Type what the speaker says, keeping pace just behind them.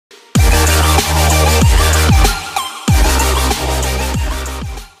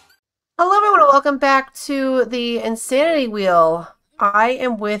welcome back to the Insanity Wheel. I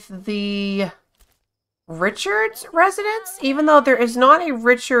am with the Richards residence, even though there is not a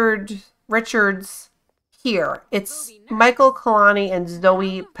Richards here. It's Michael Kalani and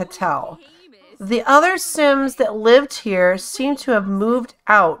Zoe Patel. The other Sims that lived here seem to have moved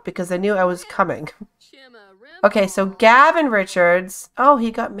out because they knew I was coming. Okay, so Gavin Richards. Oh,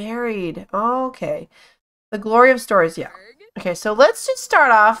 he got married. Okay. The glory of stories, yeah. Okay, so let's just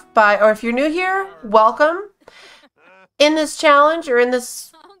start off by, or if you're new here, welcome. In this challenge or in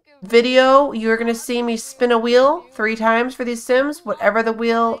this video, you're going to see me spin a wheel 3 times for these Sims. Whatever the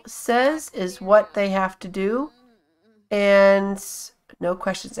wheel says is what they have to do. And no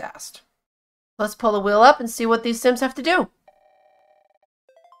questions asked. Let's pull the wheel up and see what these Sims have to do.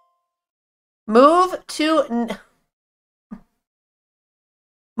 Move to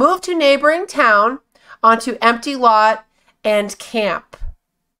neighboring town onto empty lot and camp.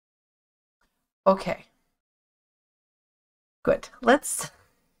 Okay. Good. Let's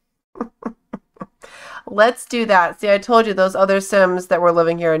do that. See, I told you those other Sims that were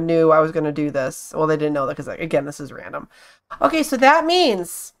living here knew I was going to do this. Well, they didn't know that because, again, this is random. Okay, so that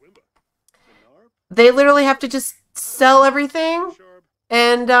means they literally have to just sell everything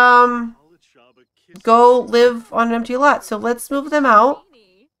and go live on an empty lot. So let's move them out.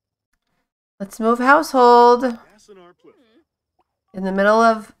 Let's move household in the middle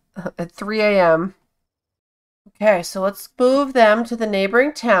of at 3 a.m. Okay, so let's move them to the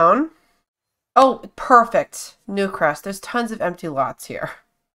neighboring town. Oh, perfect. Newcrest. There's tons of empty lots here.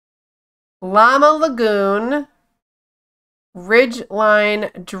 Llama Lagoon,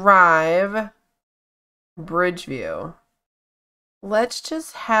 Ridgeline Drive, Bridgeview. Let's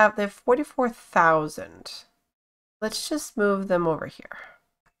just have, they have 44,000. Let's just move them over here.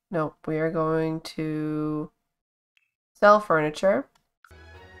 Nope, we are going to sell furniture.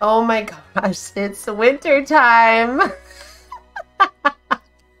 Oh my gosh, it's winter time.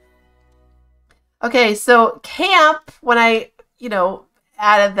 Okay, so camp, when I,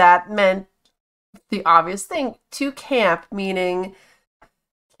 added that, meant the obvious thing. To camp, meaning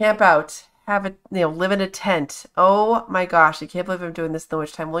camp out, have a, live in a tent. Oh my gosh, I can't believe I'm doing this so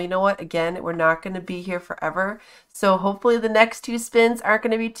much time. Well, you know what? Again, we're not going to be here forever. So hopefully the next 2 spins aren't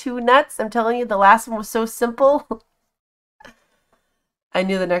going to be too nuts. I'm telling you, the last one was so simple. I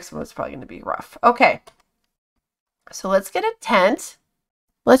knew the next one was probably going to be rough. Okay. So let's get a tent.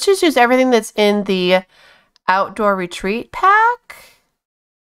 Let's just use everything that's in the outdoor retreat pack.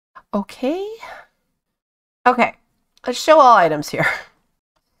 Okay. Okay. Let's show all items here.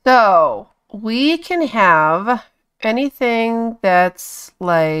 So we can have anything that's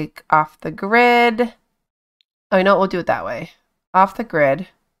like off the grid. Oh, you know what? We'll do it that way. Off the grid.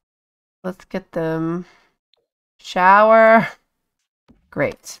 Let's get them. Shower.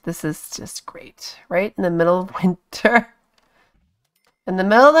 Great. This is just great. Right in the middle of winter. In the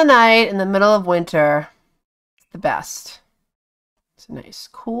middle of the night, in the middle of winter. It's the best. It's a nice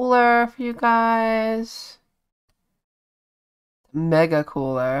cooler for you guys. Mega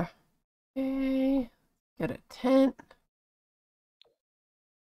cooler. Okay. Get a tent.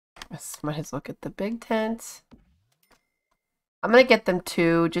 Might as well get the big tent. I'm going to get them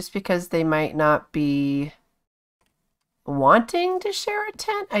 2 just because they might not be wanting to share a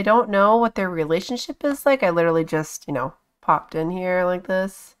tent. I don't know what their relationship is like. I literally just, popped in here like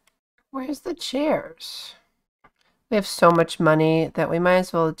this. Where's the chairs? We have so much money that we might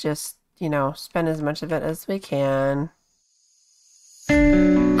as well just, spend as much of it as we can.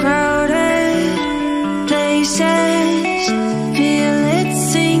 Crowded places, feel it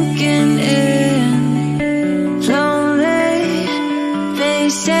sinking in. Lonely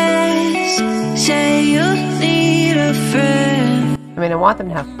faces, say you need a friend. I mean, I want them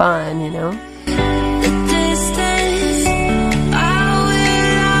to have fun,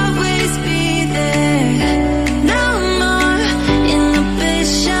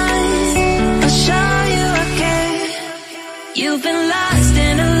 You've been lost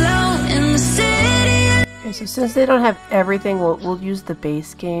and alone in the city. Okay, so since they don't have everything, we'll use the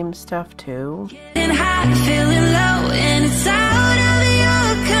base game stuff too. Getting hot, feeling low, and it's out of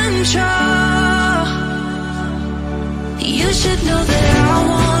your control. You should know that I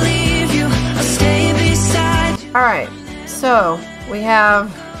won't leave you. I'll stay beside you. All right, so we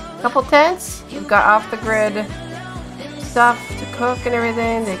have a couple tents. We've got off the grid stuff to cook and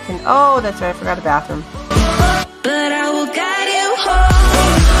everything. They can. Oh, that's right. I forgot a bathroom. But I will guide you home.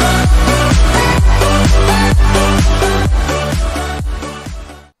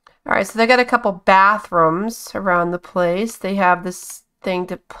 All right, so they got a couple bathrooms around the place. They have this thing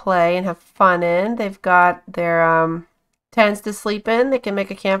to play and have fun in. They've got their tents to sleep in. They can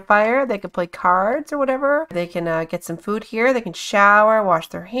make a campfire. They can play cards or whatever. They can get some food here. They can shower, wash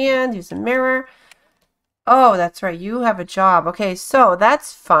their hands, use a mirror. Oh, that's right. You have a job. Okay, so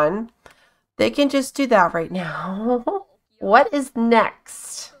that's fun. They can just do that right now. What is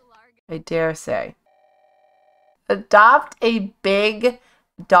next? I dare say. Adopt a big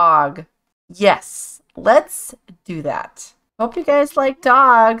dog. Yes, let's do that. Hope you guys like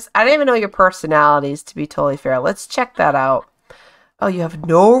dogs. I don't even know your personalities, to be totally fair. Let's check that out. Oh, you have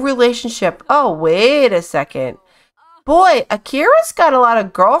no relationship. Oh, wait a second. Boy, Akira's got a lot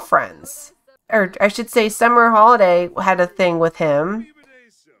of girlfriends. Or I should say Summer Holiday had a thing with him.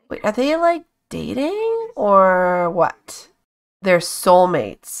 Wait, are they like dating or what? They're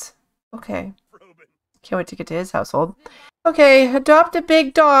soulmates. Okay. Can't wait to get to his household. Okay, adopt a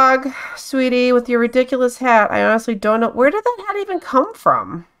big dog, sweetie, with your ridiculous hat. I honestly don't know. Where did that hat even come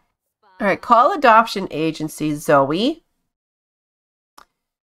from? All right, call adoption agency, Zoe.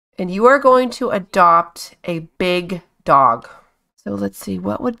 And you are going to adopt a big dog. So let's see,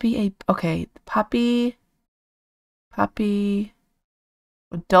 what would be a... Okay, puppy,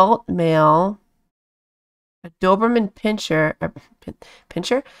 adult male, a Doberman Pinscher,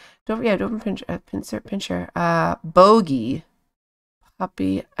 Pinscher? Doberman Pinscher, Bogey,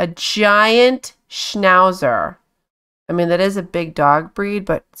 puppy, a giant Schnauzer. I mean, that is a big dog breed,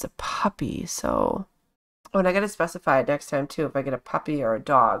 but it's a puppy, so... Oh, and I gotta specify it next time, too, if I get a puppy or a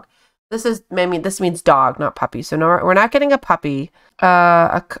dog. This means dog, not puppy. So no, we're not getting a puppy.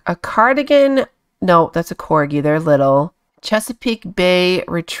 A cardigan. No, that's a corgi. They're little. Chesapeake Bay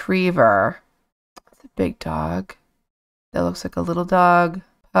Retriever. That's a big dog. That looks like a little dog.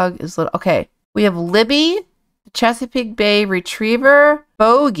 Pug is little. Okay, we have Libby, the Chesapeake Bay Retriever,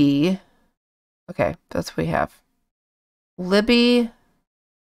 Bogey. Okay, that's what we have. Libby.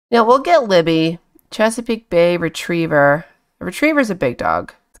 Yeah, we'll get Libby. Chesapeake Bay Retriever. A retriever's a big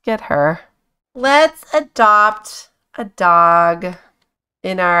dog. Get her. Let's adopt a dog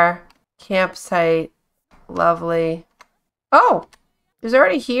in our campsite. Lovely. Oh, she's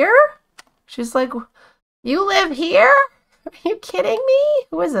already here? She's like, you live here? Are you kidding me?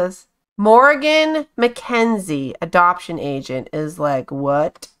 Who is this? Morgan McKenzie, adoption agent, is like,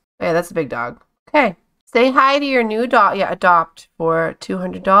 what? Yeah, that's a big dog. Okay. Say hi to your new dog. Yeah, adopt for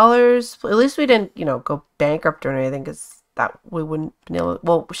 $200. At least we didn't, go bankrupt or anything, because that we wouldn't be able,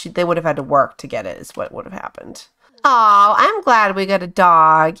 well, they would have had to work to get it is what would have happened. Oh, I'm glad we got a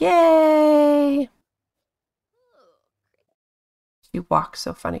dog. Yay. You walk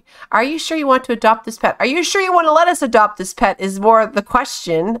so funny. Are you sure you want to adopt this pet? Are you sure you want to let us adopt this pet is more the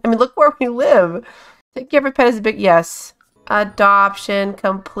question. I mean, look where we live. Take care of a pet is a big yes. Adoption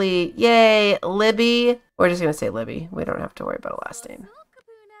complete. Yay. Libby. We're just going to say Libby. We don't have to worry about a last name.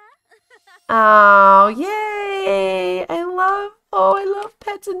 Oh, yay! I love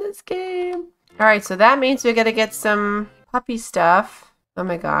pets in this game. All right, so that means we got to get some puppy stuff. Oh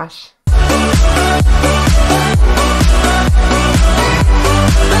my gosh.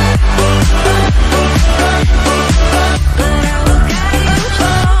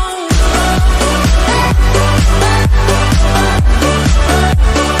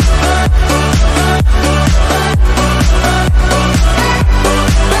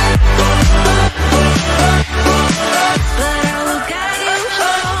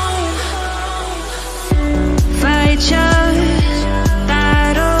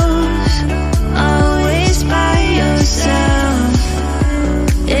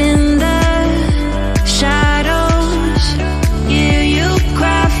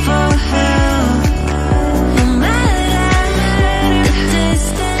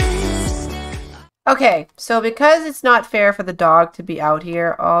 Okay, so because it's not fair for the dog to be out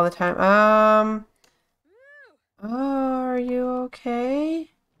here all the time, oh, are you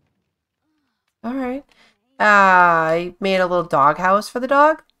okay? All right. I made a little dog house for the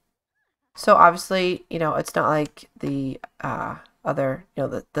dog. So obviously, it's not like the other,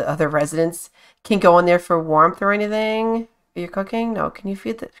 the other residents can go in there for warmth or anything. You're cooking? No, can you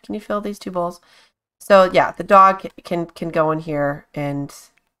fill these two bowls? So yeah, the dog can go in here, and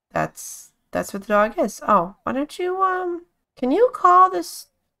that's what the dog is. Oh, why don't you, can you call this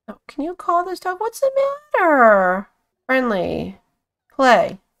dog? What's the matter? Friendly.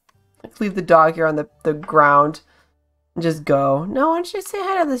 Play. Let's leave the dog here on the ground and just go. No, why don't you say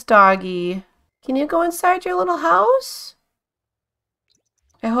hi to this doggy? Can you go inside your little house?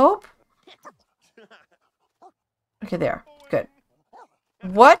 I hope. Okay, there. Good.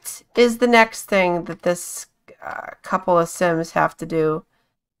 What is the next thing that this couple of Sims have to do?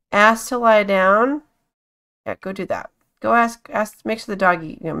 Ask to lie down. Yeah, go do that. Go ask, make sure the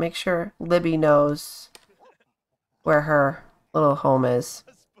doggy, make sure Libby knows. where her little home is.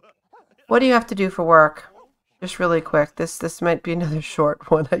 What do you have to do for work? Just really quick. This might be another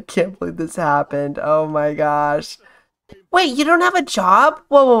short one. I can't believe this happened. Oh my gosh. Wait, you don't have a job?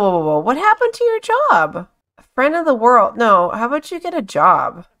 Whoa, whoa, whoa, whoa. What happened to your job? A friend of the world. No, how about you get a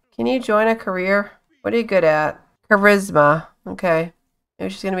job? Can you join a career? What are you good at? Charisma. Okay. Maybe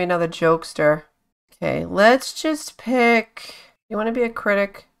she's going to be another jokester. Okay, let's just pick... You want to be a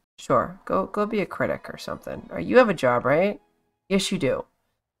critic? Sure. Go be a critic or something. Or you have a job, right? Yes, you do.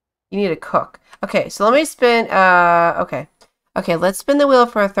 You need a cook. Okay, so let me spin... Okay. Okay, let's spin the wheel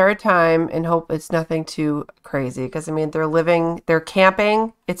for a third time and hope it's nothing too crazy. Because, I mean, they're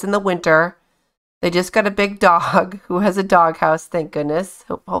camping. It's in the winter. They just got a big dog who has a doghouse, thank goodness.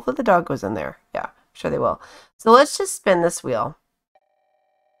 Hopefully the dog goes in there. Yeah, I'm sure they will. So let's just spin this wheel.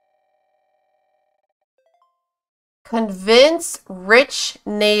 Convince rich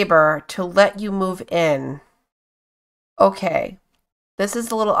neighbor to let you move in. Okay, this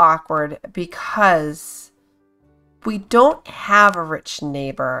is a little awkward because we don't have a rich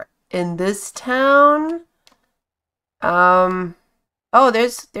neighbor in this town. Oh,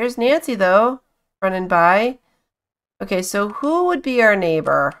 there's Nancy though, running by. Okay, so who would be our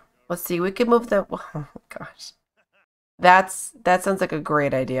neighbor? Let's see, we could move them. Oh my gosh. That sounds like a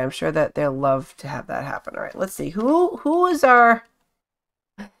great idea. I'm sure that they'll love to have that happen. All right, let's see. Who is a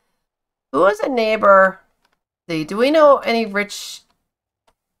neighbor? Let's see, do we know any rich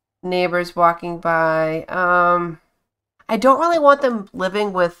neighbors walking by? I don't really want them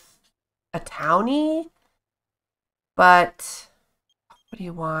living with a townie, but what do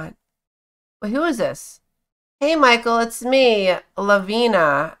you want? Wait, who is this? Hey, Michael, it's me,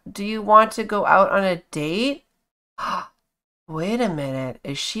 Lavina. Do you want to go out on a date? Wait a minute.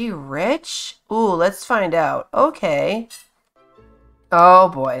 Is she rich? Ooh, let's find out. Okay. Oh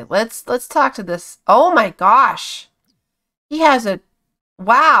boy. Let's talk to this. Oh my gosh. He has a...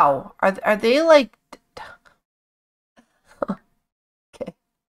 Wow. Are they like... Okay.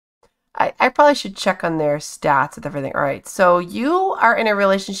 I probably should check on their stats and everything. All right. So you are in a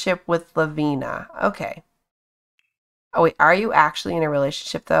relationship with Lavina. Okay. Oh wait, are you actually in a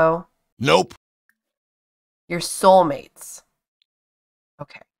relationship though? Nope. You're soulmates.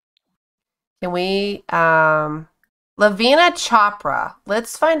 Okay. Can we, Lavina Chopra.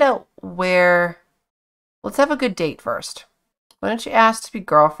 Let's find out where, let's have a good date first. Why don't you ask to be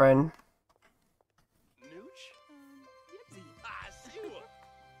girlfriend?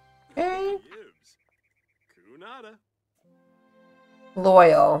 Okay.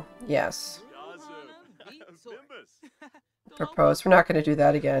 Loyal. Yes. Propose. We're not going to do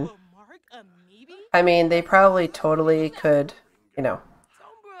that again. I mean, they probably totally could, you know,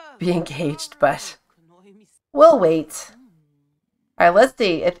 be engaged, but we'll wait. All right, let's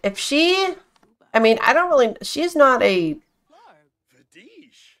see. If she, I mean, I don't really, she's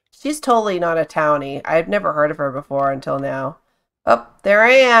totally not a townie. I've never heard of her before until now. Oh, there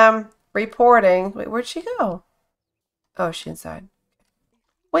I am, reporting. Wait, where'd she go? Oh, she's inside.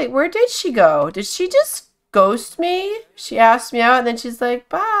 Wait, where did she go? Did she just ghost me? She asked me out and then she's like,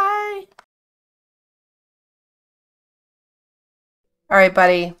 bye. All right,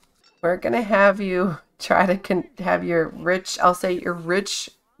 buddy. We're going to have you try to have your rich, I'll say your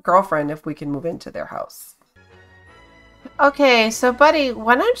rich girlfriend if we can move into their house. Okay, so buddy,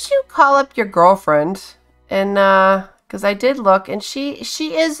 why don't you call up your girlfriend? And, because I did look and she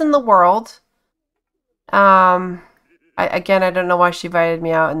is in the world. Again, I don't know why she invited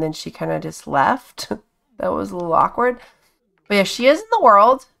me out and then she kind of just left. That was a little awkward. But yeah, she is in the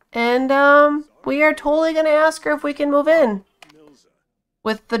world. And we are totally going to ask her if we can move in.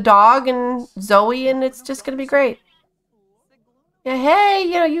 With the dog and Zoe, and it's just going to be great. Yeah, hey,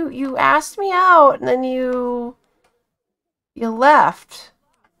 you know, you asked me out and then you left.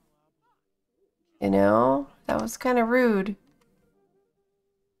 You know, that was kind of rude.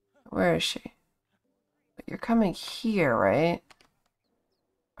 Where is she? You're coming here, right?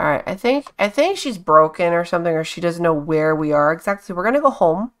 All right, I think she's broken or something, or she doesn't know where we are exactly. So we're gonna go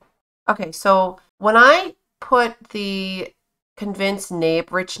home. Okay, so when I put the convince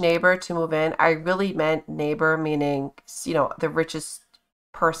rich neighbor to move in, I really meant neighbor, meaning, you know, the richest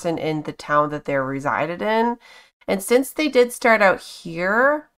person in the town that they're resided in. And since they did start out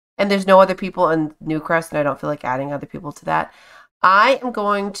here, and there's no other people in Newcrest, and I don't feel like adding other people to that, I am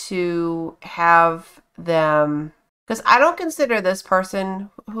going to have them, because I don't consider this person,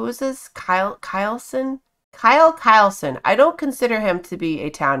 who is this? Kyle Kyleson? I don't consider him to be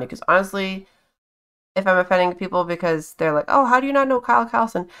a townie, because honestly, if I'm offending people because they're like, oh, how do you not know Kyle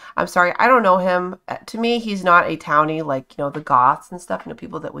Carlson? I'm sorry, I don't know him. To me, he's not a townie like, you know, the goths and stuff, you know,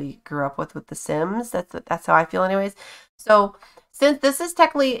 people that we grew up with The Sims. That's how I feel anyways. So since this is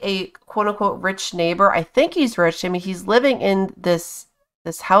technically a quote unquote rich neighbor, I think he's rich. I mean, he's living in this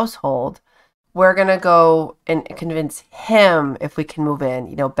household. We're gonna go and convince him if we can move in,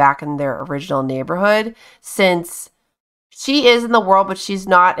 you know, back in their original neighborhood, since she is in the world, but she's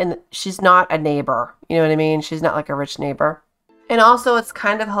not a neighbor. You know what I mean? She's not like a rich neighbor. And also it's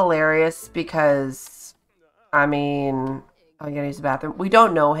kind of hilarious because I mean, I gotta use the bathroom. We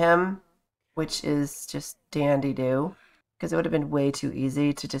don't know him, which is just dandy do. Because it would have been way too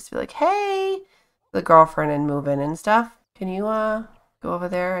easy to just be like, hey, the girlfriend and move in and stuff. Can you go over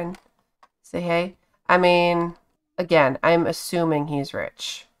there and say hey? I mean, again, I'm assuming he's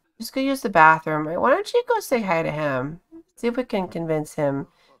rich. Just go use the bathroom. Why don't you go say hi to him? See if we can convince him.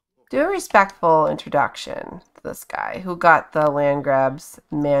 Do a respectful introduction to this guy who got the land grabs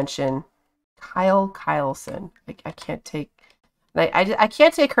mansion. Kyle Kyleson. I can't take I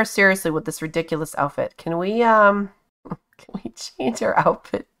can't take her seriously with this ridiculous outfit. Can we can we change her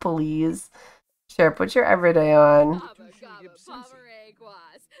outfit, please? Sure, put your everyday on.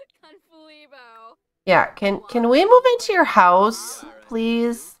 Yeah, can we move into your house,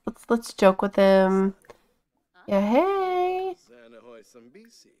 please? Let's joke with him. Yeah, hey.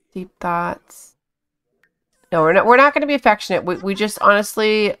 Deep thoughts. No, we're not going to be affectionate. We just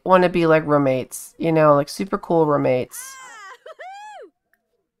honestly want to be like roommates, you know, like super cool roommates.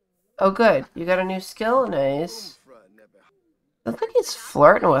 Oh, good. You got a new skill? Nice. Looks like he's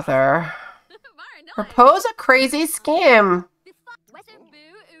flirting with her. Propose a crazy scam.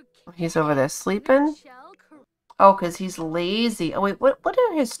 He's over there sleeping. Oh, because he's lazy. Oh, wait, what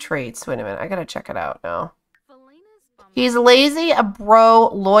are his traits? Wait a minute. I got to check it out now. He's lazy, a bro,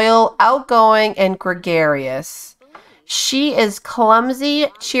 loyal, outgoing, and gregarious. She is clumsy,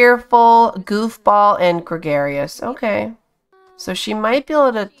 cheerful, goofball, and gregarious. Okay. So she might be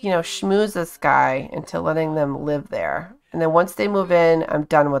able to, you know, schmooze this guy into letting them live there. And then once they move in, I'm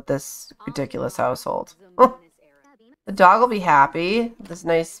done with this ridiculous household. The dog will be happy. This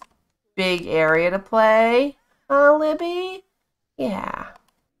nice big area to play. Libby? Yeah.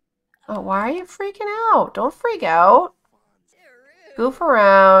 Oh, why are you freaking out? Don't freak out. Goof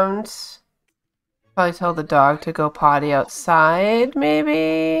around. Probably tell the dog to go potty outside,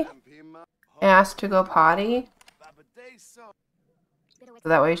 maybe? Ask to go potty. So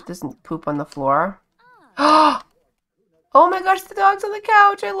that way she doesn't poop on the floor. Oh my gosh, the dog's on the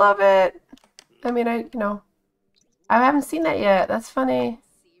couch. I love it. I mean, you know, I haven't seen that yet. That's funny.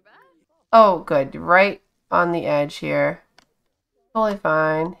 Oh, good. Right on the edge here. Totally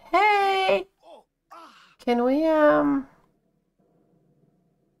fine. Hey! Can we,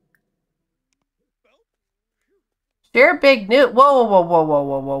 share big news. Whoa, whoa, whoa, whoa,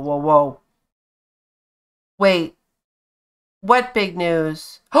 whoa, whoa, whoa, whoa. Wait. What big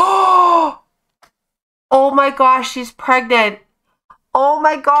news? Oh! Oh my gosh, she's pregnant. Oh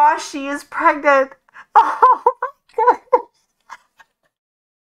my gosh, she is pregnant. Oh my god.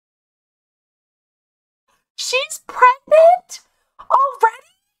 She's pregnant?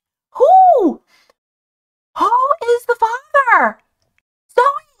 Already? Who? Who is the father?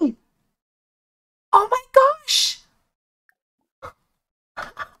 Zoe. Oh my gosh.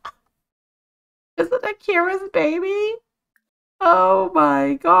 Is it Akira's baby? Oh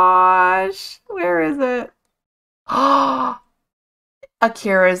my gosh. Where is it? Oh,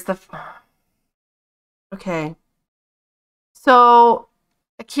 Akira's the... Okay. So,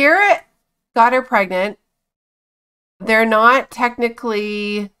 Akira got her pregnant. They're not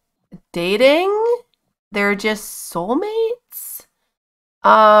technically dating. They're just soulmates.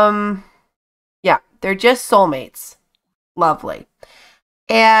 Yeah, they're just soulmates. Lovely.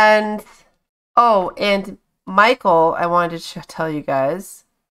 And, oh, and Michael, I wanted to tell you guys,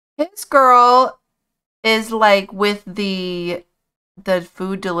 his girl is like with the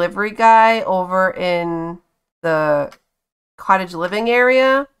food delivery guy over in the cottage living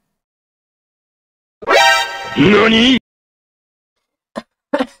area. NANI?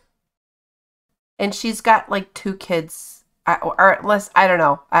 And she's got like 2 kids, or less. I don't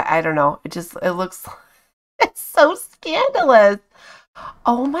know. I don't know. It looks, it's so scandalous.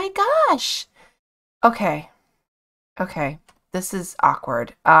 Oh my gosh. Okay. Okay. This is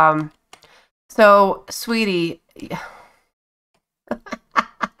awkward. So, sweetie,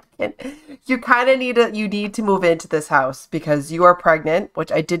 you kind of need to move into this house because you are pregnant,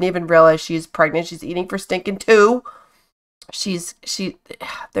 which I didn't even realize she's pregnant. She's eating for stinking 2.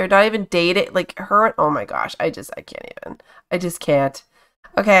 They're not even dating, like her. Oh my gosh. I just can't.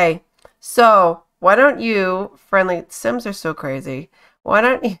 Okay. So why don't you, friendly Sims are so crazy. Why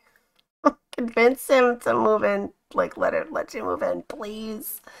don't you convince him to move in? Like, let you move in,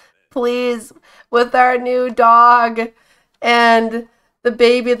 please. Please. With our new dog and the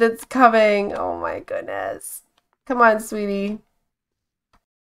baby that's coming. Oh my goodness. Come on, sweetie.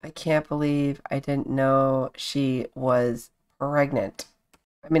 I can't believe I didn't know she was pregnant.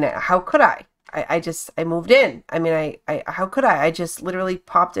 I mean, how could I? I moved in. I mean, how could I? I just literally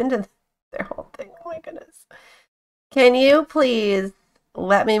popped into their whole thing. Oh my goodness. Can you please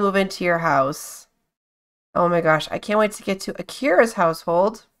let me move into your house? Oh my gosh, I can't wait to get to Akira's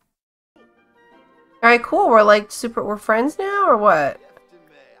household. All right, cool. We're friends now or what?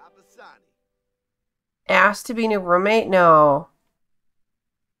 Asked to be new roommate? No.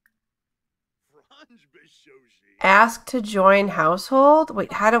 Ask to join household? Wait,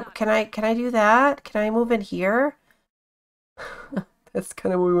 can I do that? Can I move in here? That's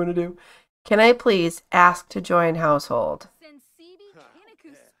kind of what we want to do. Can I please ask to join household?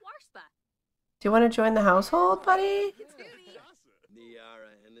 Do you want to join the household, buddy?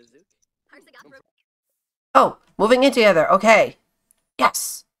 Oh, moving in together. Okay.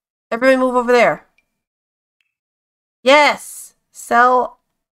 Yes. Everybody move over there. Yes. Sell.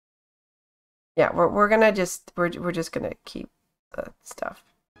 Yeah, we're just gonna keep the stuff.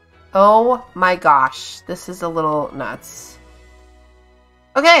 Oh my gosh, this is a little nuts.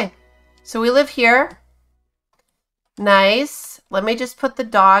 Okay, so we live here. Nice. Let me just put the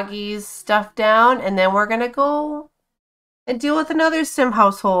doggies stuff down, and then we're gonna go and deal with another sim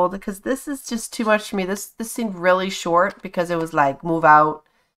household because this is just too much for me. This seemed really short because it was like move out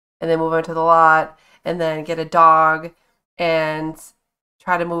and then move into the lot and then get a dog and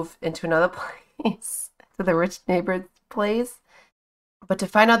try to move into another place to the rich neighbor's place. But to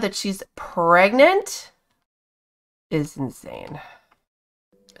find out that she's pregnant is insane.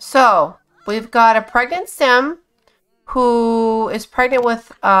 So we've got a pregnant sim who is pregnant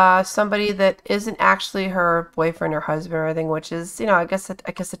with somebody that isn't actually her boyfriend or husband or anything, which is, you know, I guess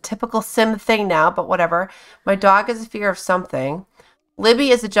a typical sim thing now, but whatever. My dog has a fear of something.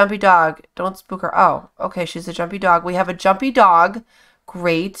 Libby is a jumpy dog. Don't spook her. Oh, okay, she's a jumpy dog. We have a jumpy dog.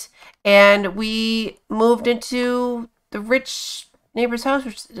 Great. And we moved into the rich neighbor's house,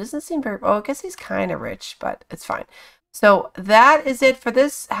 which doesn't seem very, oh, I guess he's kind of rich, but it's fine. So that is it for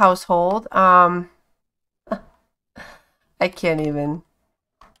this household. I can't even.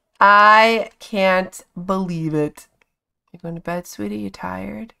 I can't believe it. You going to bed, sweetie? You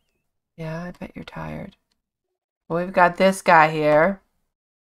tired? Yeah, I bet you're tired. Well, we've got this guy here.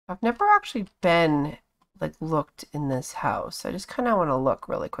 I've never actually been, like, looked in this house. I just kind of want to look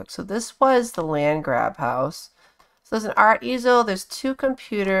really quick. So this was the land grab house. So there's an art easel. There's 2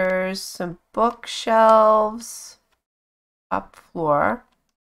 computers, some bookshelves, up floor.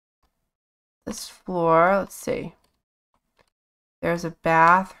 This floor, let's see. There's a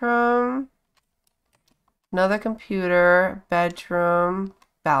bathroom, another computer, bedroom,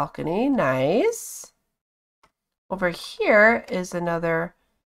 balcony. Nice. Over here is another.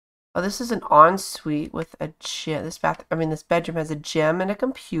 Oh, this is an ensuite with a gym. This bedroom has a gym and a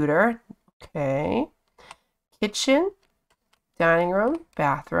computer. Okay. Kitchen, dining room,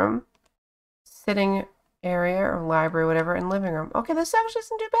 bathroom, sitting area or library, whatever, and living room. Okay, this actually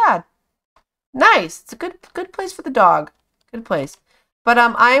isn't too bad. Nice. It's a good place for the dog. Good place. But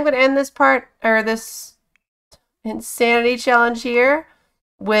I am going to end this part, or this insanity challenge here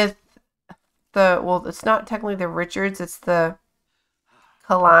with the, well, it's not technically the Richards, it's the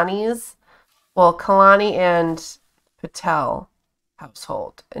Kalanis. Well, Kalani and Patel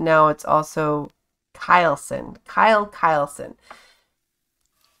household. And now it's also Kyle Kyleson.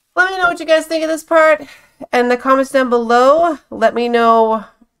 Let me know what you guys think of this part in the comments down below. Let me know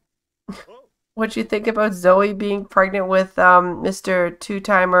what you think about Zoe being pregnant with Mr.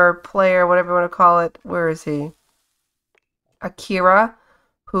 Two-Timer player, whatever you want to call it. Where is he? Akira,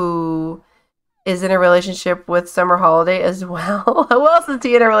 who is in a relationship with Summer Holiday as well. Who else is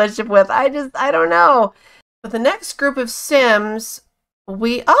he in a relationship with? I don't know. But the next group of Sims,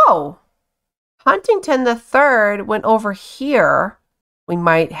 Huntington the Third went over here. We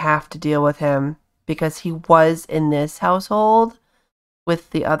might have to deal with him because he was in this household with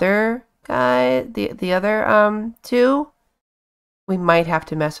the other guy, the other 2. We might have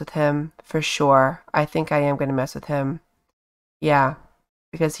to mess with him for sure. I think I am going to mess with him. Yeah,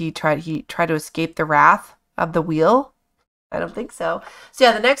 because he tried to escape the wrath of the wheel. I don't think so. So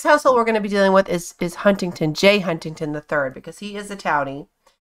yeah, the next household we're going to be dealing with is Huntington, J. Huntington the Third, because he is a townie.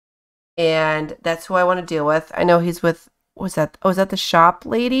 And that's who I want to deal with. I know he's with, was that the shop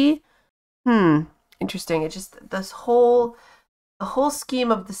lady? Interesting. It just, the whole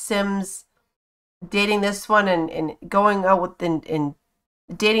scheme of The Sims dating this one and going out with and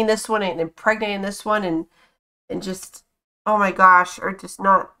dating this one and impregnating this one and just, oh my gosh, or just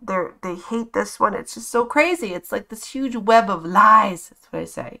not, they hate this one. It's just so crazy. It's like this huge web of lies. That's what I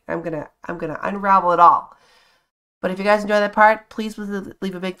say. I'm gonna unravel it all. But if you guys enjoy that part, please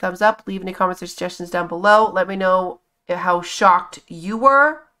leave a big thumbs up. Leave any comments or suggestions down below. Let me know how shocked you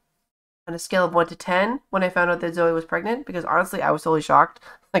were on a scale of 1 to 10 when I found out that Zoe was pregnant, because honestly, I was totally shocked.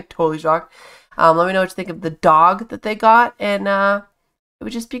 Like, totally shocked. Let me know what you think of the dog that they got, and it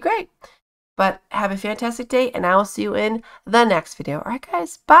would just be great. But have a fantastic day, and I will see you in the next video. All right,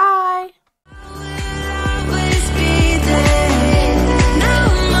 guys. Bye.